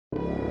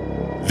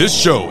This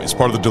show is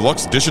part of the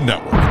Deluxe Edition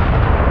Network.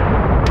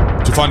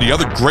 To find the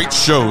other great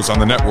shows on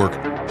the network,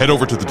 head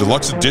over to the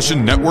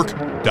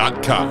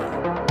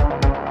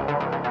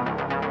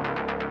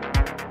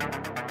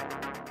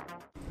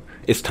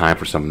deluxeeditionnetwork.com. It's time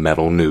for some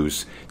metal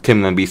news.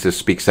 Tim Lambesis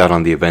speaks out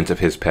on the events of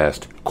his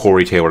past.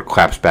 Corey Taylor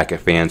claps back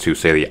at fans who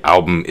say the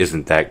album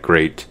isn't that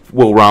great.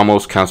 Will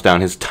Ramos counts down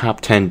his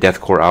top 10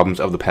 deathcore albums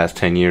of the past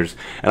 10 years.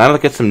 And I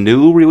look at some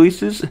new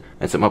releases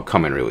and some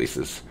upcoming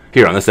releases.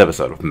 Here on this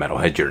episode of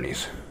Metalhead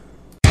Journeys.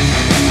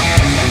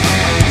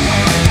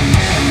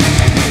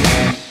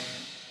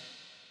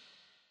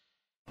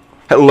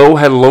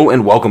 Hello,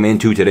 and welcome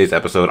into today's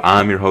episode.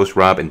 I'm your host,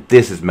 Rob, and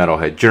this is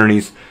Metalhead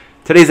Journeys.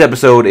 Today's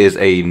episode is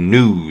a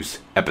news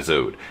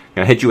episode. I'm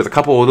going to hit you with a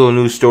couple of little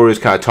news stories,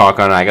 kind of talk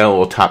on it. I got a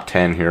little top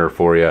 10 here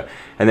for you.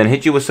 And then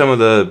hit you with some of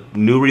the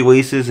new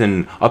releases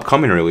and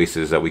upcoming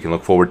releases that we can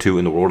look forward to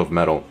in the world of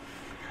metal.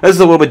 This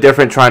is a little bit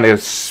different, trying to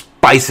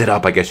spice it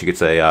up, I guess you could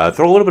say.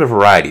 Throw a little bit of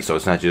variety, so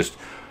it's not just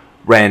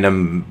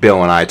random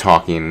Bill and I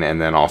talking and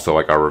then also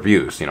like our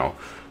reviews, you know.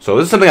 So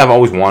this is something I've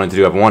always wanted to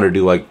do. I've wanted to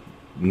do like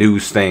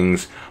news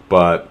things,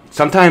 but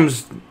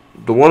sometimes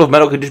the world of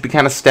metal could just be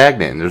kind of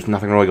stagnant. There's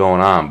nothing really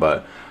going on,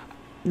 but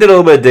did a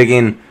little bit of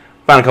digging,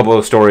 found a couple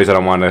of stories that I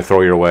wanted to throw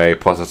your way,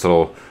 plus this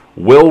little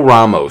Will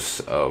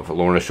Ramos of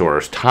Lorna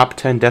Shore's top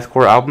 10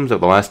 deathcore albums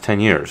of the last 10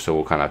 years, so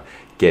we'll kind of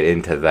get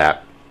into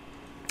that.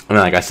 And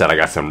then, like I said, I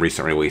got some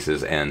recent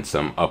releases and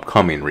some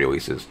upcoming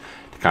releases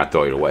to kind of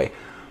throw you away.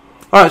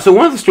 Alright, so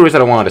one of the stories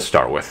that I wanted to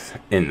start with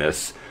in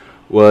this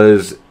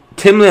was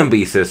Tim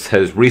Lambesis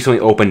has recently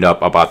opened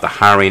up about the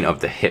hiring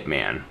of the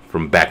Hitman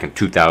from back in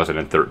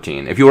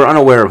 2013. If you are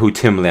unaware of who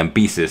Tim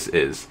Lambesis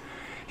is,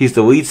 he's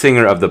the lead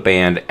singer of the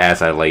band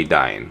As I Lay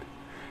Dying.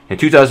 In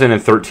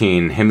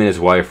 2013, him and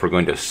his wife were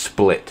going to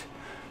split,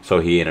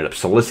 so he ended up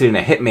soliciting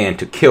a hitman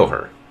to kill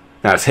her.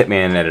 Now, this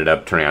hitman ended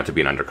up turning out to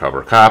be an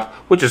undercover cop,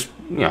 which is,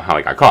 how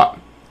he got caught.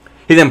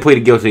 He then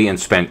pleaded guilty and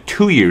spent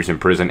 2 years in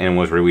prison and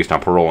was released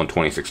on parole in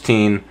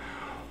 2016.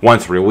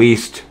 Once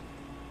released,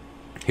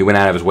 he went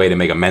out of his way to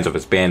make amends with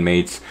his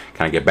bandmates,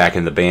 kind of get back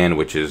in the band,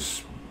 which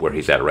is where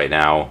he's at right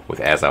now, with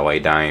As I Lay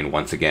Dying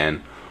once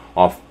again.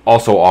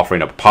 Also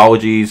offering up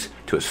apologies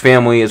to his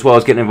family, as well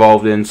as getting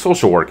involved in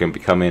social work and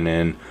becoming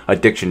an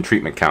addiction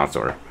treatment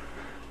counselor.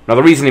 Now,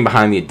 the reasoning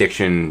behind the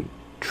addiction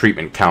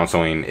treatment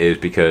counseling is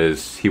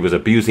because he was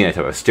abusing a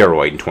type of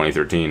steroid in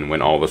 2013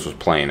 when all this was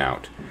playing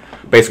out.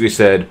 Basically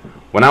said,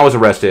 when I was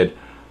arrested,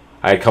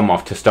 I had come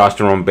off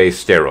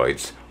testosterone-based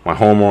steroids. My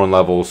hormone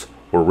levels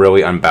were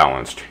really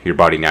unbalanced. Your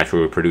body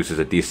naturally produces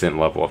a decent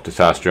level of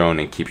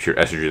testosterone and keeps your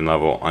estrogen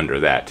level under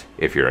that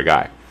if you're a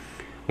guy.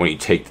 When you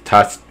take the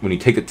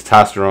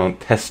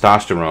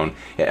testosterone,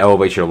 it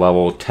elevates your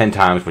level 10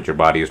 times what your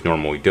body is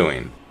normally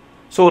doing.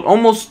 So it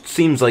almost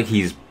seems like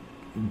he's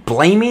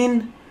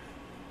blaming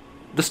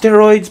the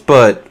steroids,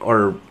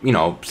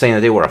 saying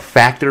that they were a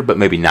factor, but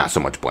maybe not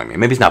so much blaming.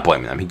 Maybe he's not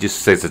blaming them. He just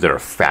says that they're a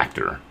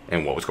factor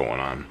in what was going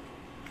on.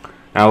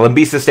 Now,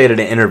 Lambesis stated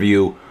in an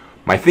interview,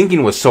 "My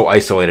thinking was so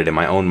isolated in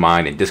my own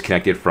mind and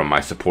disconnected from my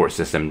support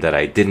system that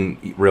I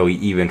didn't really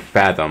even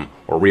fathom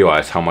or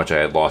realize how much I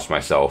had lost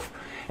myself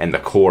and the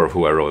core of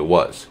who I really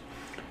was.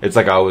 It's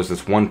like I was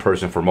this one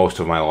person for most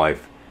of my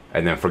life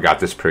and then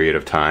forgot this period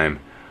of time.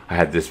 I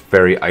had this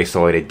very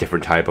isolated,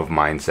 different type of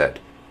mindset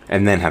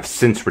and then have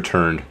since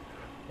returned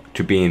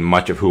to being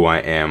much of who I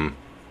am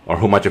or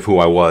much of who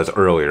I was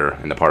earlier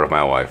in the part of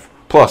my life.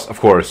 Plus, of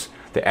course,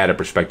 the added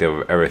perspective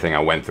of everything I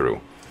went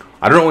through.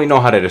 I don't really know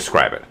how to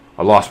describe it.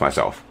 I lost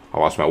myself. I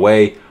lost my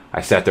way.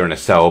 I sat there in a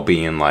cell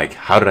being like,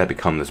 how did I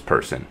become this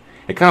person?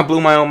 It kind of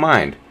blew my own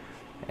mind.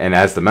 And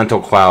as the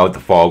mental cloud, the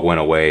fog went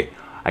away,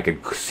 I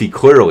could see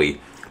clearly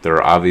there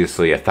are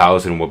obviously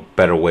 1,000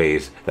 better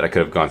ways that I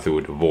could have gone through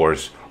a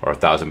divorce or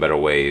 1,000 better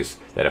ways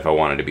that if I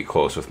wanted to be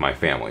close with my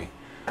family."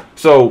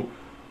 So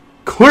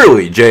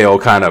clearly J.O.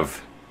 kind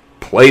of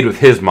played with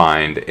his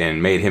mind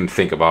and made him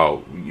think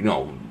about,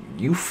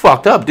 you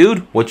fucked up,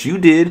 dude. What you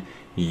did,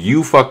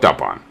 you fucked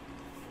up on.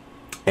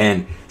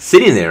 And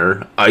sitting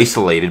there,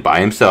 isolated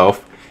by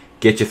himself,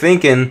 get you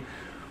thinking,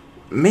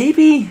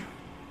 maybe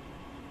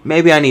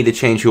I need to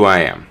change who I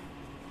am.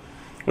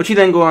 Which he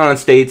then goes on and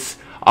states,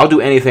 "I'll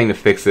do anything to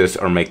fix this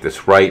or make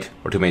this right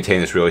or to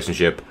maintain this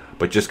relationship,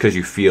 but just because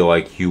you feel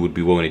like you would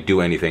be willing to do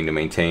anything to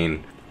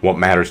maintain what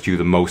matters to you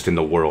the most in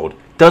the world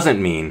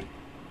doesn't mean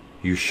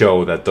you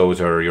show that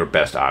those are your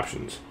best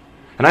options."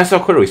 And I saw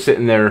clearly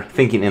sitting there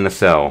thinking in the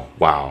cell,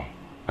 wow,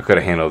 I could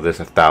have handled this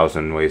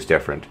 1,000 ways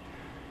different.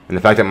 And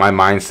the fact that my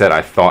mindset,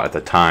 I thought at the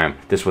time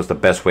this was the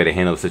best way to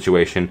handle the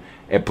situation,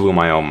 it blew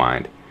my own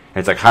mind. And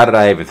it's like, how did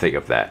I even think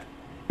of that?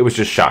 It was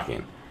just shocking.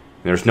 And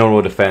there's no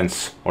real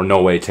defense or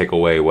no way to take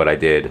away what I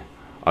did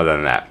other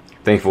than that.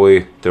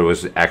 Thankfully, there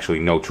was actually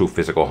no true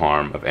physical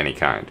harm of any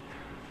kind.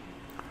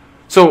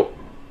 So,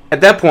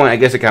 at that point, I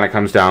guess it kind of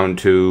comes down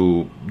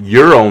to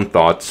your own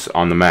thoughts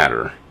on the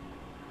matter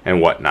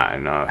and whatnot.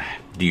 And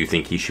do you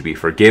think he should be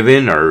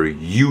forgiven, or are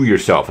you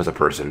yourself as a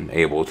person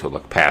able to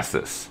look past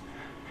this?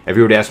 If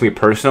you were to ask me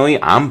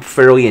personally, I'm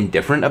fairly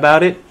indifferent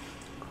about it.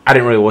 I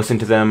didn't really listen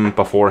to them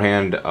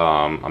beforehand.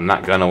 I'm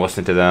not going to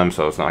listen to them,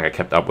 so it's not like I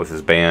kept up with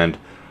his band.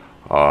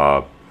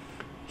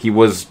 He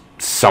was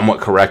somewhat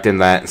correct in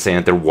that, saying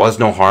that there was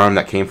no harm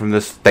that came from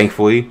this,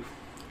 thankfully.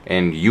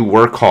 And you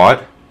were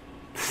caught,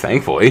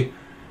 thankfully,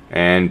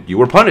 and you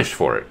were punished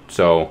for it.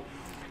 So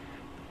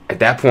at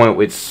that point,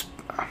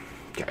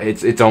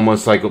 it's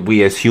almost like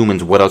we as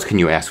humans, what else can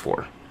you ask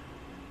for?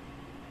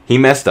 He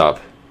messed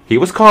up. He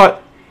was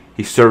caught.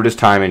 He served his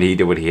time, and he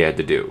did what he had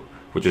to do,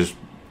 which is,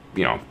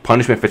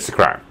 punishment fits the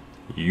crime.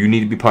 You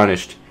need to be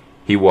punished.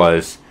 He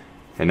was,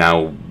 and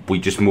now we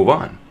just move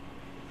on.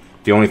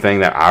 The only thing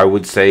that I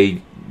would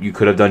say you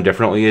could have done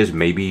differently is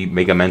maybe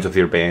make amends with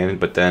your band,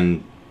 but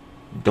then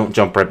don't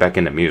jump right back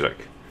into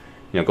music.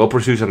 Go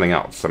pursue something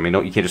else. I mean,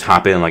 you can't just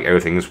hop in like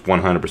everything's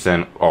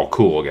 100% all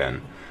cool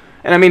again.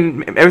 And I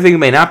mean, everything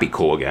may not be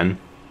cool again.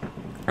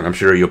 And I'm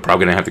sure you're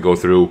probably going to have to go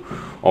through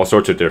all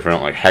sorts of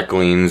different like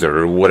hecklings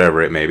or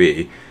whatever it may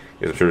be.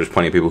 Because I'm sure there's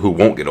plenty of people who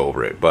won't get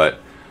over it. But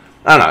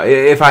I don't know.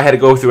 If I had to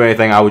go through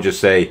anything, I would just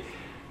say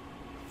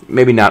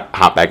maybe not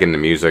hop back into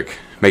music.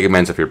 Make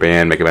amends with your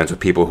band. Make amends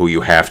with people who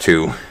you have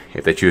to.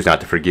 If they choose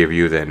not to forgive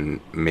you, then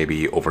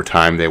maybe over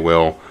time they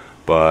will.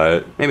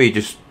 But maybe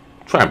just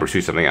try and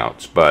pursue something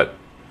else. But,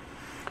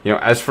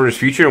 as for his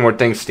future and where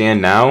things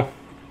stand now,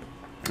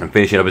 and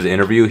finishing up his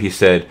interview, he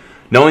said,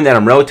 knowing that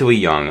I'm relatively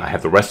young, I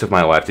have the rest of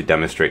my life to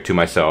demonstrate to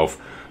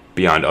myself,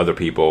 beyond other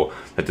people,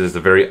 that this is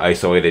a very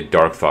isolated,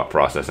 dark thought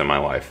process in my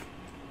life.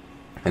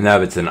 And now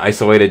if it's an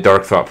isolated,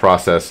 dark thought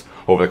process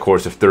over the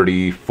course of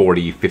 30,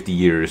 40, 50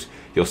 years,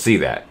 you'll see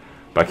that.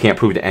 But I can't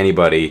prove to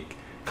anybody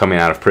coming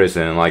out of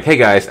prison, like, hey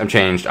guys, I'm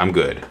changed, I'm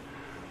good.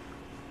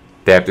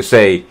 They have to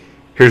say,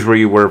 here's where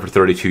you were for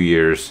 32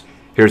 years,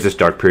 here's this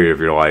dark period of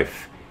your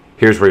life,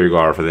 here's where you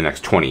are for the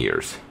next 20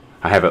 years.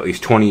 I have at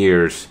least 20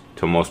 years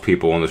till most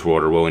people in this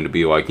world are willing to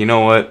be like, you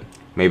know what,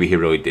 maybe he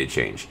really did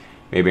change.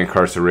 Maybe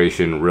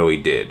incarceration really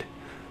did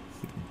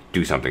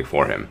do something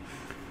for him.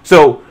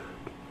 So,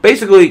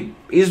 basically,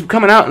 he's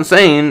coming out and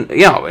saying,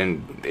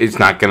 and it's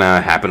not going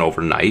to happen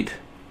overnight.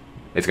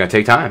 It's going to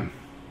take time.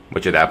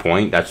 Which at that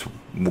point, that's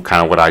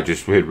kind of what I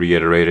just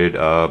reiterated,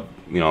 a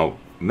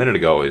minute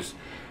ago, is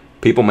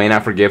people may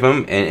not forgive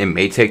him, and it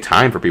may take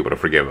time for people to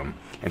forgive him.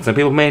 And some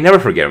people may never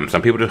forgive him.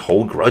 Some people just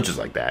hold grudges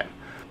like that.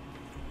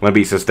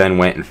 Lambesis then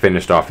went and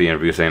finished off the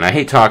interview saying, I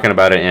hate talking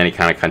about it in any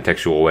kind of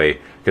contextual way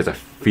because I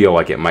feel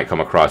like it might come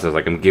across as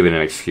like I'm giving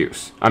an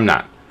excuse. I'm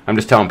not. I'm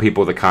just telling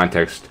people the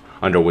context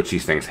under which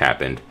these things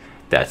happened.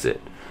 That's it.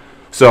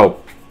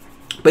 So,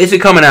 basically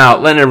coming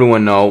out, letting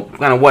everyone know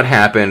kind of what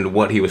happened,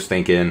 what he was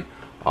thinking.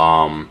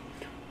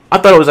 I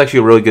thought it was actually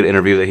a really good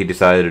interview that he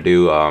decided to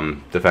do.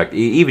 The fact,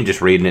 even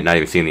just reading it, not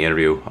even seeing the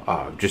interview,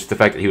 just the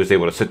fact that he was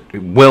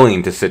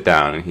willing to sit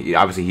down. And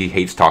he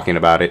hates talking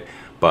about it,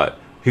 but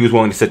he was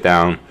willing to sit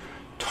down,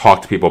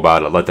 talk to people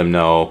about it, let them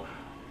know,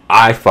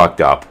 I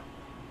fucked up.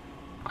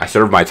 I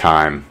served my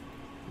time.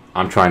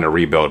 I'm trying to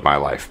rebuild my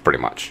life, pretty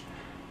much.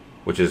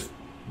 Which is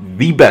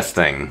the best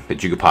thing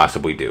that you could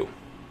possibly do.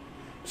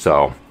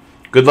 So,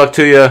 good luck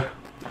to you.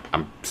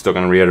 I'm still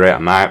going to reiterate,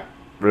 I'm not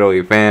really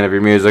a fan of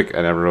your music.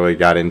 I never really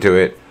got into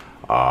it.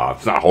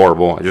 It's not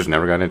horrible. I just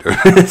never got into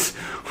it. It's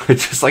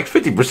just like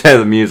 50% of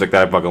the music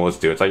that I fucking listen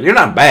to. It's like, you're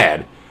not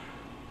bad.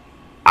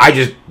 I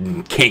just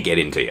can't get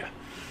into you.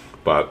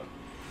 But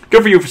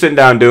good for you for sitting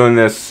down and doing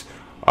this.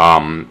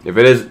 If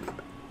it is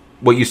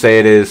what you say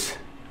it is,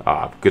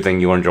 good thing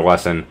you learned your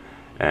lesson.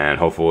 And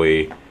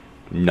hopefully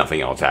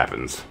nothing else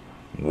happens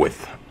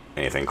with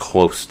anything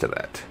close to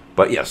that.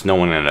 But yes, no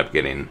one ended up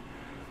getting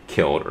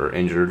killed or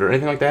injured or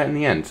anything like that in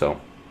the end. So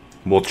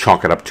we'll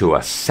chalk it up to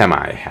a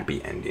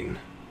semi-happy ending.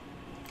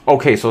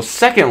 Okay, so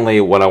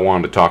secondly, what I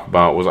wanted to talk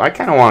about was I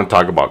kind of want to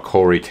talk about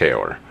Corey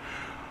Taylor.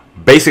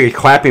 Basically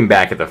clapping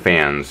back at the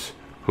fans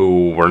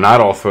who were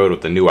not all thrilled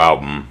with the new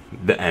album,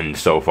 The End,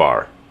 so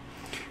far.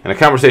 In a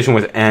conversation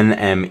with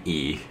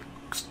NME,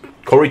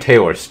 Corey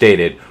Taylor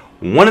stated,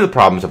 one of the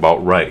problems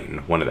about writing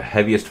one of the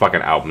heaviest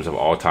fucking albums of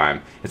all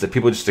time is that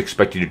people just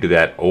expect you to do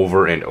that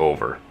over and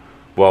over.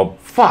 Well,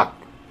 fuck.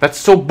 That's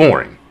so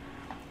boring.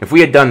 If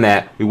we had done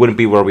that, we wouldn't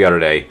be where we are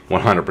today,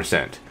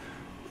 100%.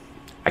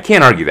 I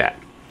can't argue that.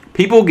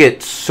 People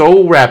get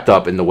so wrapped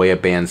up in the way a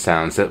band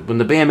sounds that when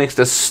the band makes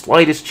the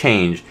slightest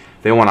change,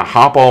 they want to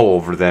hop all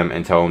over them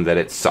and tell them that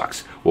it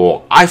sucks.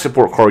 Well, I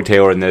support Corey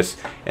Taylor in this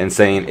and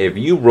saying if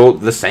you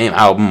wrote the same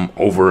album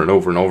over and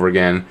over and over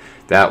again,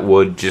 that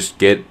would just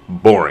get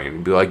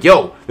boring. Be like,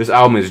 yo, this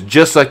album is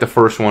just like the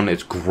first one.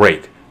 It's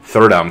great.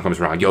 Third album comes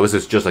around. Yo, this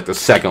is just like the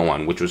second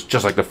one, which was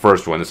just like the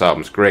first one. This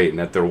album's great. And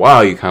after a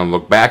while, you kind of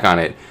look back on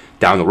it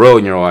down the road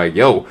and you're like,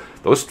 yo,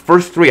 those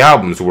first three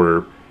albums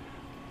were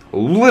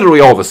literally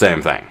all the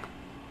same thing.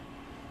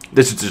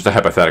 This is just a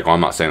hypothetical. I'm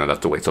not saying that that's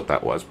the way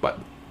that was, but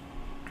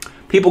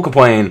people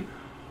complain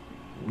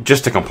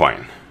just to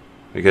complain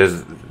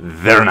because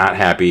they're not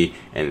happy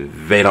and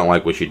they don't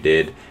like what you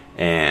did.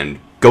 And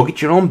go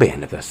get your own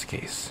band if that's the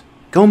case.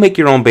 Go make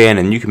your own band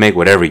and you can make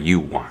whatever you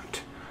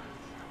want.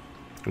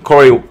 And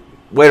Corey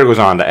later goes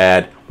on to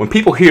add, when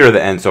people hear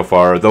The End so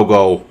far, they'll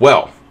go,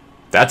 well,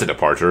 that's a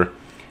departure.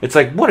 It's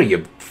like, what are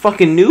you,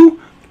 fucking new?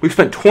 We've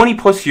spent 20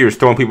 plus years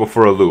throwing people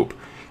for a loop.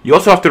 You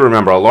also have to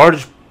remember, a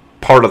large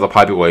part of the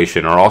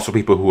population are also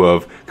people who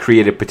have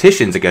created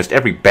petitions against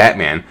every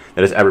Batman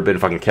that has ever been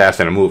fucking cast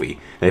in a movie.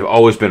 They've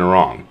always been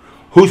wrong.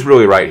 Who's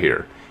really right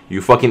here?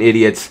 You fucking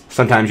idiots.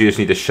 Sometimes you just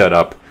need to shut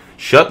up.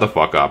 Shut the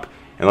fuck up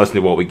and listen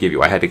to what we give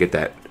you. I had to get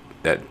that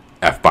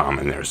F-bomb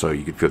in there so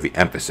you could feel the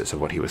emphasis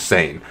of what he was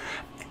saying.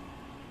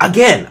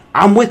 Again,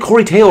 I'm with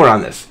Corey Taylor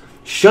on this.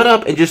 Shut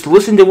up and just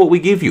listen to what we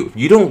give you. If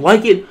you don't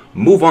like it,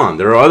 move on.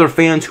 There are other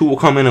fans who will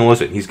come in and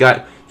listen. He's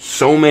got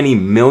so many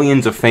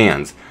millions of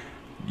fans.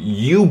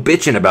 You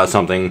bitching about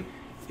something,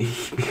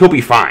 he'll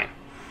be fine.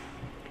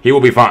 He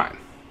will be fine.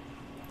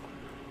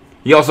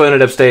 He also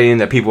ended up stating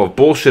that people have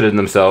bullshitted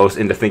themselves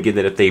into thinking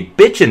that if they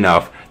bitch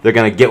enough, they're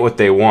going to get what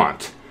they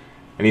want.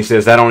 And he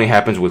says that only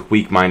happens with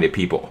weak-minded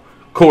people.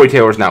 Corey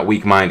Taylor's not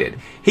weak-minded.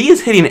 He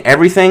is hitting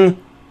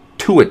everything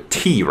to a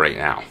T right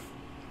now.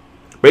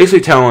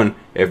 Basically telling,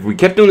 if we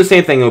kept doing the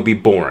same thing, it would be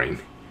boring.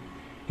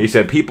 He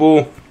said,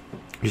 people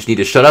just need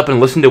to shut up and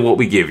listen to what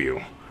we give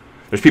you.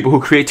 There's people who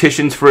create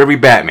petitions for every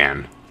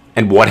Batman.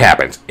 And what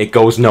happens? It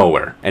goes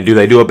nowhere. And do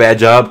they do a bad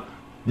job?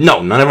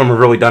 No, none of them have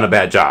really done a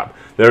bad job.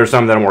 There are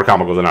some that are more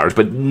comical than ours,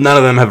 but none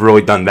of them have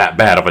really done that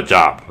bad of a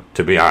job,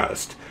 to be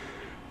honest.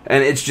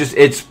 And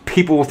it's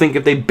people think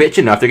if they bitch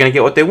enough, they're going to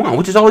get what they want,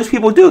 which is all these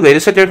people do. They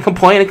just sit there and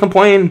complain and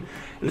complain. And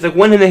it's like,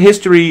 when in the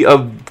history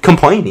of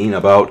complaining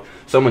about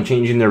someone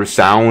changing their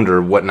sound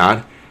or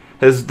whatnot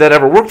has that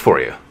ever worked for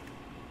you?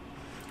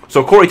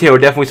 So Corey Taylor,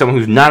 definitely someone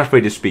who's not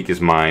afraid to speak his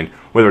mind,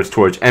 whether it's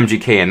towards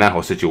MGK and that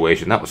whole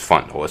situation. That was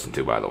fun to listen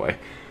to, by the way.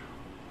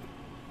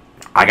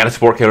 I got to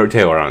support Corey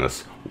Taylor on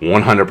this,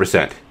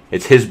 100%.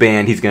 It's his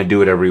band. He's going to do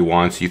whatever he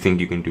wants. You think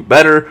you can do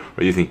better,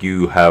 or you think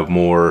you have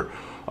more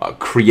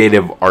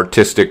creative,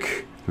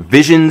 artistic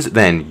visions,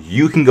 then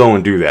you can go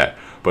and do that.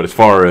 But as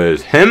far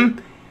as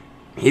him,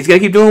 he's got to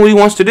keep doing what he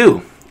wants to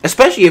do,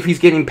 especially if he's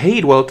getting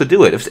paid well to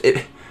do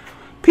it.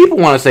 People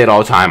want to say it all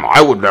the time,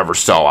 I would never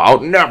sell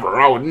out. Never.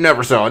 I would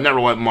never sell. I'd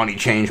never let money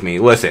change me.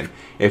 Listen,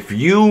 if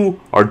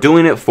you are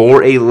doing it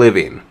for a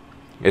living,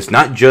 it's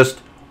not just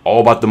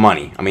all about the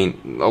money. I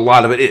mean, a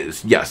lot of it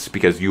is, yes,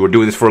 because you are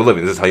doing this for a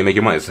living. This is how you make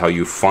your money. This is how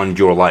you fund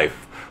your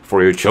life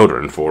for your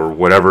children, for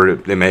whatever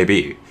it may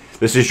be.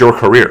 This is your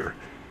career.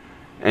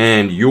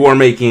 And you are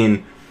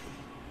making,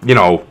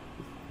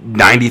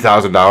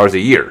 $90,000 a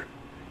year.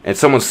 And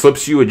someone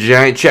slips you a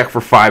giant check for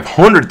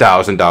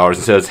 $500,000 and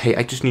says, hey,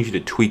 I just need you to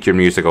tweak your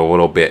music a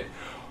little bit.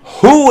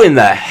 Who in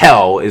the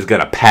hell is going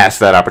to pass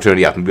that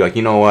opportunity up and be like,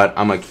 you know what,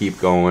 I'm going to keep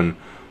going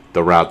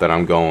the route that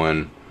I'm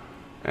going,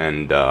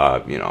 and,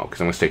 because I'm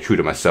going to stay true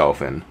to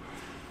myself and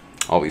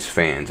all these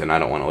fans, and I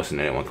don't want to listen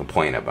to anyone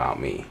complain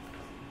about me.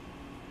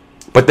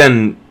 But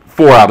then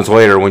 4 albums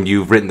later, when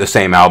you've written the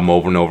same album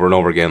over and over and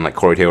over again, like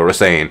Corey Taylor was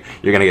saying,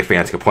 you're going to get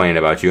fans complaining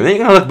about you, and then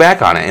you're going to look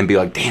back on it and be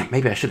like, damn,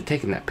 maybe I should have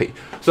taken that page.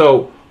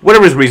 So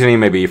whatever his reasoning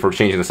may be for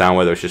changing the sound,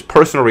 whether it's just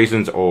personal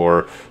reasons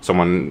or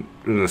someone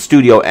in the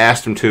studio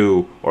asked him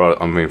to, or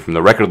from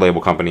the record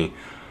label company,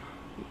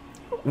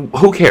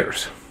 who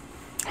cares?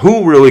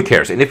 Who really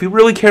cares? And if you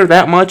really care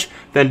that much,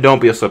 then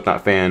don't be a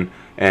Slipknot fan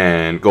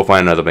and go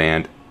find another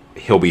band.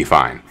 He'll be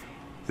fine.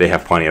 They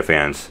have plenty of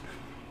fans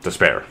to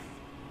spare.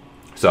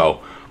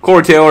 So,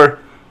 Corey Taylor,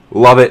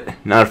 love it.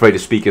 Not afraid to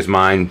speak his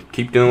mind.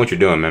 Keep doing what you're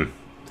doing, man.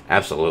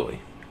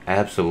 Absolutely.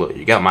 Absolutely.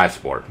 You got my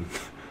support.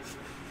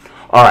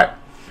 All right.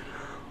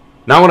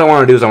 Now what I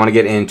want to do is I want to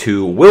get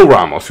into Will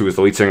Ramos, who is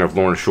the lead singer of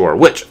Lorna Shore,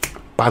 which,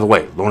 by the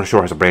way, Lorna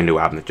Shore has a brand new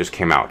album that just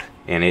came out,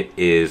 and it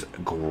is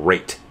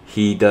great.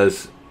 He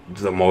does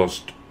the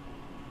most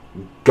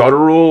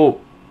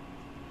guttural,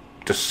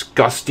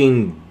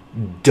 disgusting,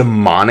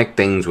 demonic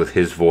things with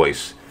his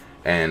voice,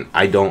 and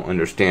I don't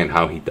understand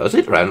how he does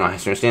it, or I don't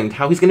understand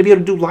how he's going to be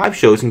able to do live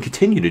shows and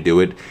continue to do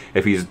it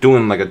if he's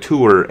doing like a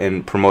tour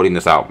and promoting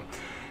this album,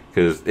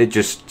 because it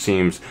just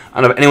seems,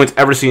 I don't know if anyone's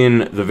ever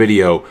seen the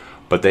video,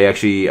 but they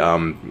actually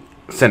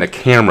sent a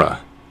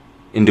camera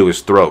into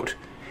his throat,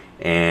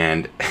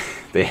 and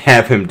they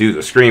have him do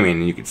the screaming,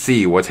 and you can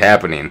see what's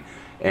happening,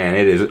 and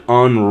it is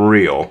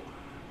unreal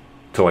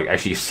to like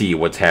actually see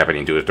what's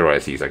happening to his throat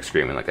as he's like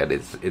screaming like that.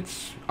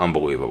 It's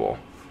unbelievable.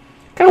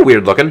 Kind of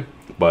weird looking,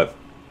 but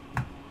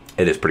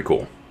it is pretty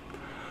cool.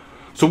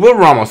 So Will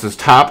Ramos'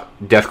 top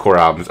deathcore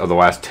albums of the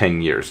last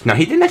 10 years. Now,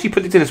 he didn't actually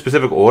put these in a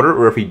specific order,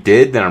 or if he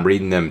did, then I'm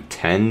reading them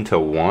 10 to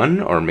 1,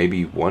 or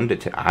maybe 1 to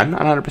 10. I'm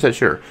not 100%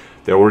 sure.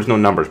 There was no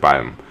numbers by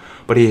him.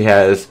 But he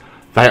has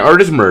Thy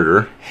Art is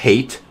Murder,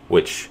 Hate,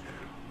 which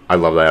I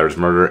love Thy Art is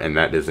Murder, and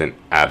that is an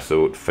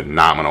absolute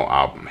phenomenal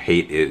album.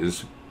 Hate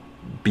is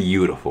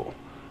beautiful.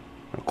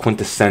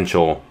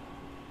 Quintessential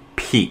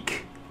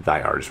peak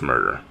Thy Art is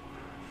Murder.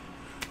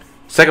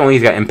 Secondly,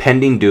 he's got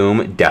Impending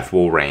Doom, Death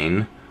Will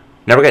Reign.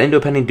 Never got into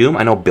Impending Doom.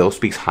 I know Bill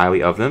speaks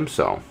highly of them,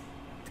 so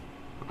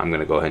I'm going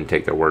to go ahead and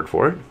take their word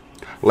for it.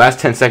 Last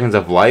 10 Seconds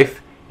of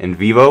Life, In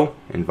Vivo.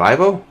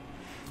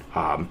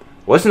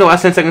 Listen to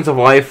Last 10 Seconds of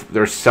Life,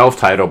 their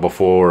self-titled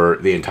before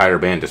the entire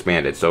band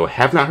disbanded. So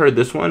have not heard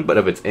this one, but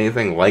if it's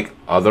anything like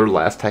other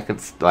Last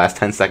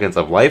 10 Seconds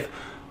of Life,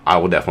 I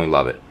will definitely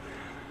love it.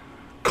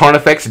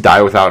 Carnifex,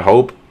 Die Without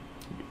Hope.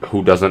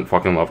 Who doesn't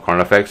fucking love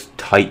Carnifex?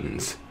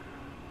 Titans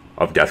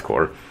of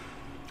deathcore.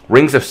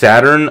 Rings of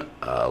Saturn,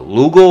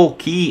 Lugal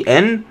Ki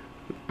En.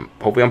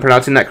 Hopefully I'm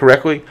pronouncing that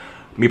correctly.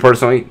 Me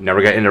personally,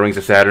 never got into Rings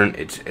of Saturn.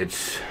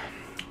 It's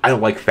I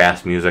like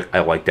fast music. I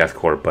like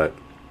deathcore, but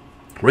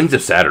Rings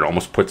of Saturn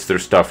almost puts their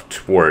stuff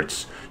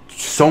towards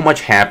so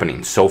much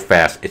happening so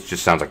fast. It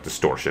just sounds like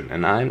distortion,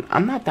 and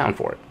I'm not down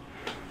for it.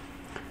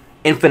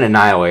 Infant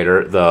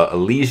Annihilator, the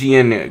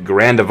Elysian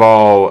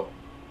Grandival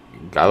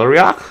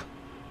Galeriac.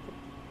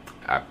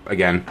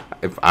 Again,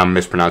 if I'm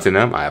mispronouncing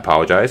them, I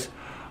apologize.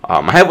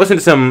 I have listened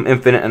to some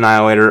Infant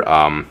Annihilator.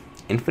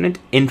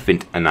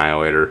 Infant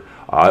Annihilator.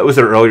 It was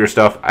their earlier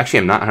stuff.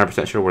 Actually, I'm not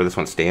 100% sure where this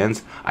one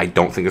stands. I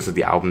don't think this is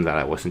the album that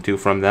I listened to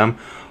from them.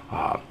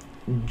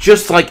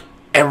 Just like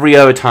every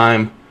other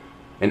time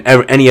and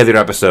any other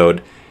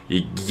episode,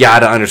 you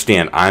gotta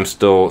understand, I'm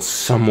still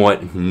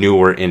somewhat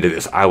newer into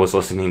this. I was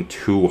listening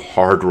to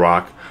hard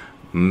rock,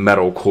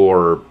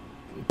 metalcore,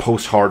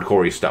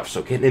 post-hardcore stuff.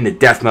 So getting into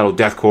death metal,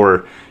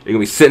 deathcore, you're gonna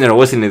be sitting there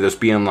listening to this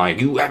being like,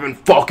 you haven't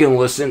fucking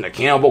listened to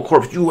Cannibal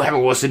Corpse, you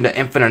haven't listened to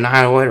Infant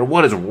Annihilator,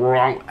 what is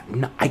wrong?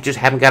 No, I just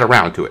haven't got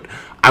around to it.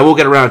 I will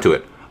get around to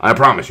it, I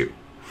promise you.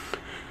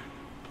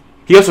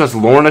 He also has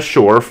Lorna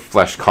Shore,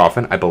 Flesh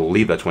Coffin. I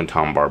believe that's when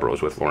Tom Barber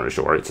was with Lorna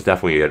Shore. It's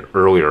definitely an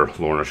earlier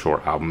Lorna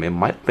Shore album. It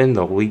might have been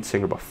the lead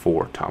singer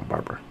before Tom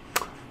Barber.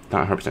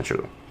 Not 100% sure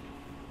though.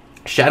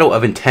 Shadow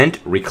of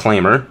Intent,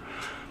 Reclaimer.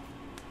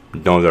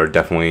 No, they're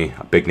definitely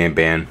a big name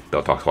band.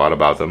 Bill talks a lot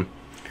about them.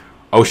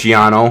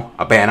 Oceano,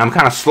 a band I'm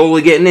kind of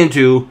slowly getting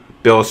into.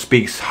 Bill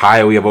speaks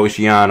highly of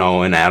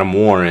Oceano and Adam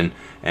Warren,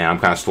 and I'm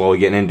kind of slowly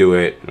getting into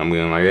it. And I'm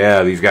going like,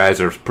 yeah, these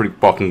guys are pretty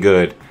fucking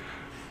good.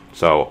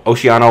 So,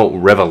 Oceano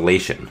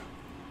Revelation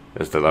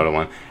is the other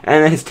one.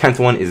 And then his 10th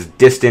one is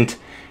Distant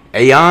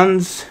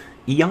Eons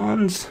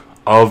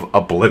of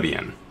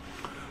Oblivion.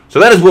 So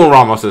that is Will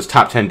Ramos'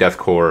 top 10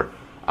 deathcore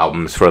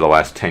albums for the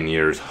last 10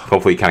 years.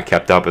 Hopefully he kind of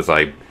kept up as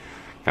I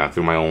kind of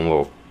threw my own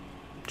little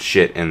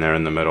shit in there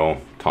in the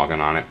middle, talking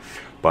on it.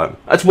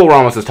 But that's Will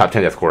Ramos' top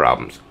 10 deathcore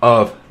albums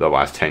of the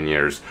last 10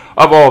 years.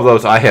 Of all of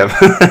those, I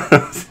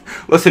have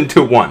listened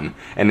to one,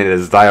 and it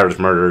is Thy Art Is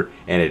Murder,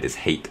 and it is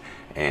Hate.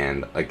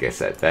 And like I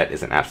said, that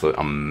is an absolute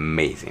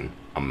amazing,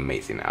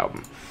 amazing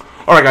album.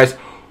 Alright guys,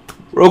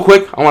 real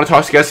quick, I want to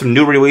talk to you guys some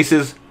new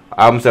releases,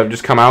 albums that have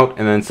just come out,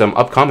 and then some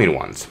upcoming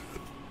ones.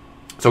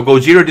 So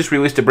Gojira just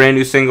released a brand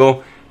new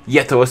single,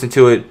 yet to listen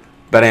to it,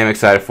 but I am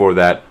excited for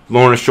that.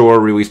 Lorna Shore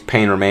released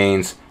Pain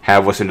Remains,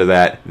 have listened to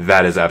that,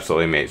 that is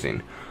absolutely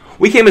amazing.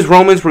 We Came as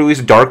Romans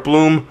released Dark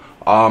Bloom.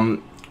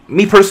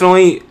 Me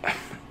personally,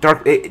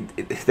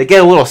 they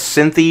get a little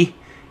synthy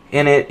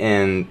in it,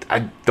 and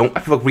I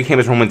feel like We Came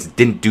as Romans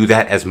didn't do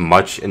that as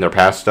much in their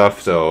past stuff,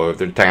 so if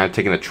they're kind of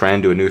taking a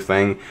trend to a new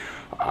thing,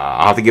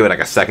 I'll have to give it like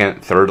a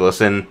second, third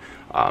listen,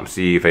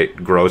 see if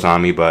it grows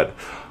on me, but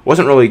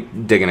wasn't really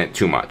digging it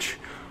too much.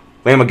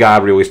 Lamb of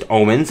God released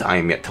Omens, I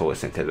am yet to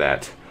listen to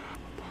that.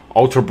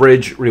 Alter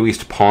Bridge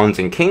released Pawns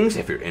and Kings,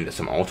 if you're into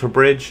some Alter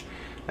Bridge.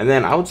 And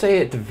then I would say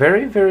at the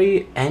very,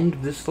 very end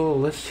of this little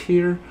list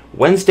here,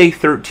 Wednesday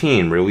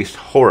 13 released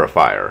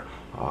Horrifier.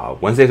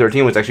 Wednesday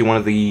 13 was actually one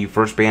of the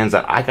first bands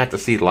that I got to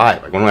see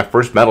live, like one of my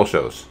first metal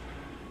shows.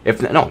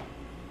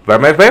 My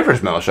very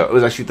first metal show. It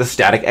was actually the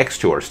Static X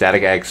tour.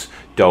 Static X,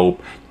 Dope,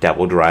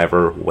 Devil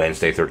Driver,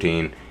 Wednesday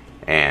 13,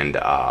 and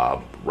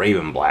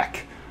Raven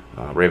Black.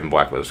 Raven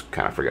Black was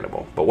kind of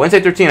forgettable, but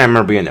Wednesday 13 I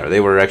remember being there.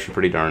 They were actually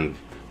pretty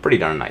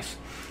darn nice.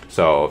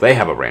 So they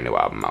have a brand new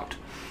album out.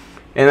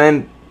 And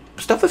then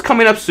stuff that's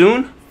coming up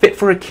soon. Fit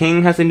for a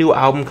King has a new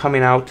album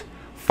coming out.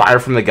 Fire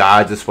from the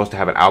Gods is supposed to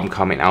have an album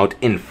coming out.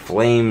 In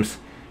Flames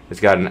has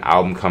got an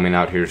album coming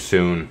out here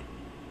soon.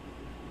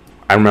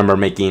 I remember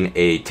making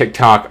a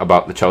TikTok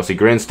about the Chelsea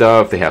Grin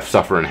stuff. They have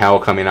Suffer in Hell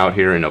coming out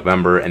here in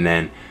November, and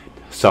then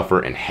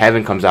Suffer in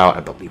Heaven comes out,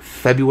 I believe,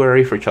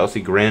 February for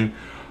Chelsea Grin.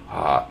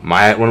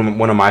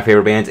 One of my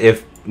favorite bands,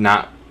 if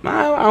not,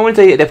 I wouldn't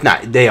say if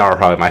not, they are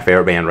probably my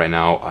favorite band right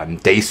now.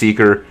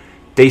 Dayseeker.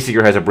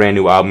 Dayseeker has a brand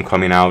new album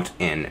coming out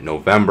in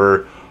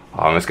November.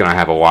 It's going to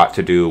have a lot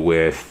to do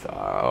with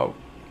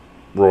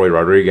Roy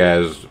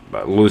Rodriguez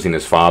losing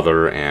his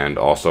father and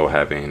also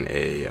having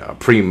a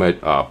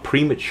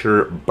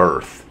premature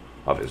birth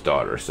of his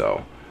daughter.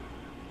 So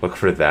look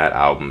for that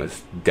album.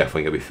 It's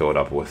definitely going to be filled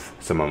up with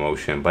some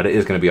emotion, but it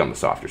is going to be on the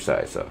softer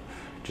side. So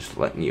just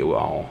letting you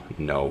all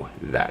know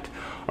that.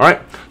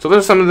 Alright, so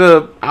those are some of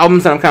the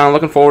albums that I'm kind of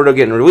looking forward to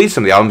getting released.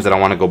 Some of the albums that I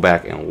want to go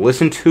back and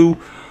listen to.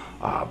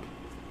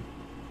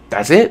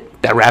 That's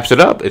it. That wraps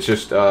it up. It's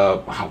just,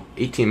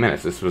 18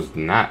 minutes. This was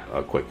not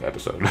a quick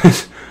episode.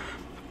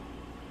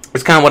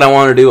 It's kind of what I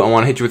want to do. I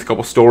want to hit you with a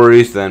couple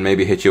stories, then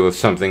maybe hit you with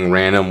something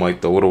random like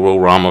the Little Will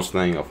Ramos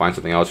thing. I'll find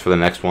something else for the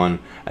next one.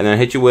 And then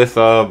hit you with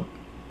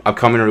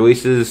upcoming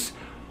releases,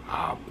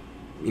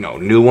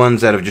 new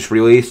ones that have just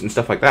released and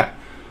stuff like that.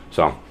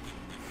 So,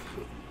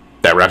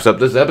 that wraps up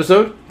this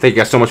episode. Thank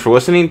you guys so much for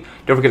listening.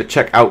 Don't forget to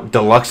check out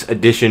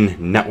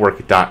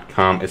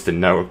DeluxeEditionNetwork.com. It's the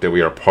network that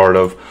we are part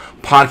of.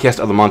 Podcast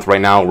of the month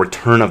right now,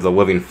 Return of the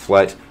Living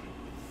Flet.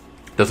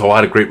 There's a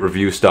lot of great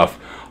review stuff.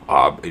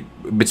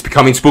 It's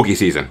becoming spooky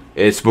season.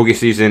 It's spooky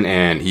season,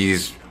 and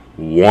he's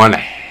one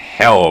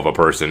hell of a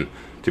person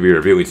to be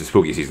reviewing some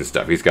spooky season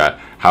stuff. He's got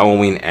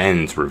Halloween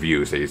Ends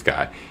reviews that he's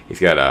got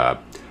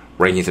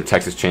rankings of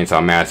Texas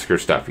Chainsaw Massacre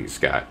stuff. He's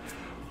got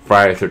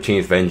Friday the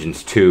 13th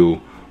Vengeance 2,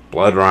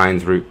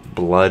 Bloodlines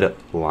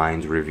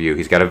review.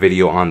 He's got a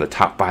video on the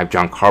top 5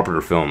 John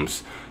Carpenter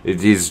films.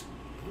 He's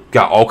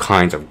got all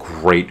kinds of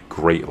great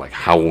like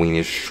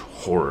Halloweenish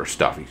horror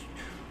stuff. He's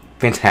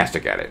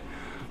fantastic at it.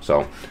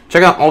 So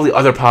check out all the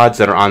other pods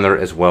that are on there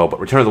as well.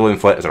 But Return of the Living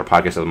Flet is our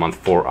podcast of the month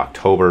for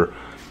October.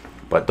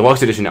 But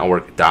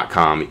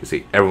DeluxeEditionNetwork.com, you can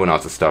see everyone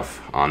else's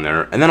stuff on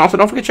there. And then also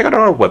don't forget to check out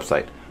our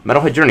website,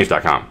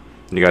 MetalheadJourneys.com.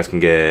 And you guys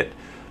can get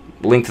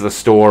a link to the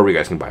store. You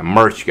guys can buy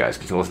merch. You guys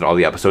can listen to all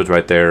the episodes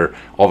right there.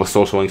 All the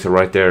social links are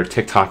right there.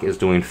 TikTok is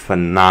doing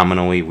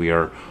phenomenally. We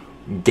are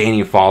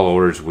gaining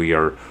followers. We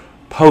are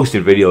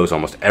posting videos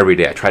almost every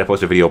day. I try to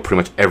post a video pretty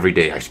much every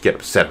day. I should get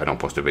upset if I don't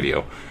post a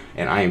video.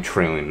 And I am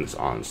trailing this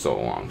on so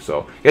long.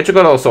 So check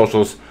out all the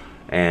socials.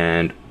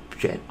 And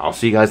I'll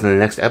see you guys in the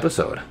next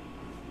episode.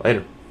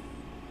 Later.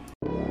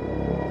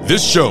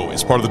 This show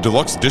is part of the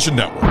Deluxe Edition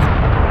Network.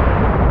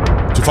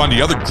 To find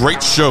the other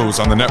great shows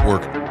on the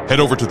network, head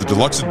over to the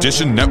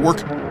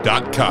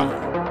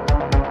DeluxeEditionNetwork.com.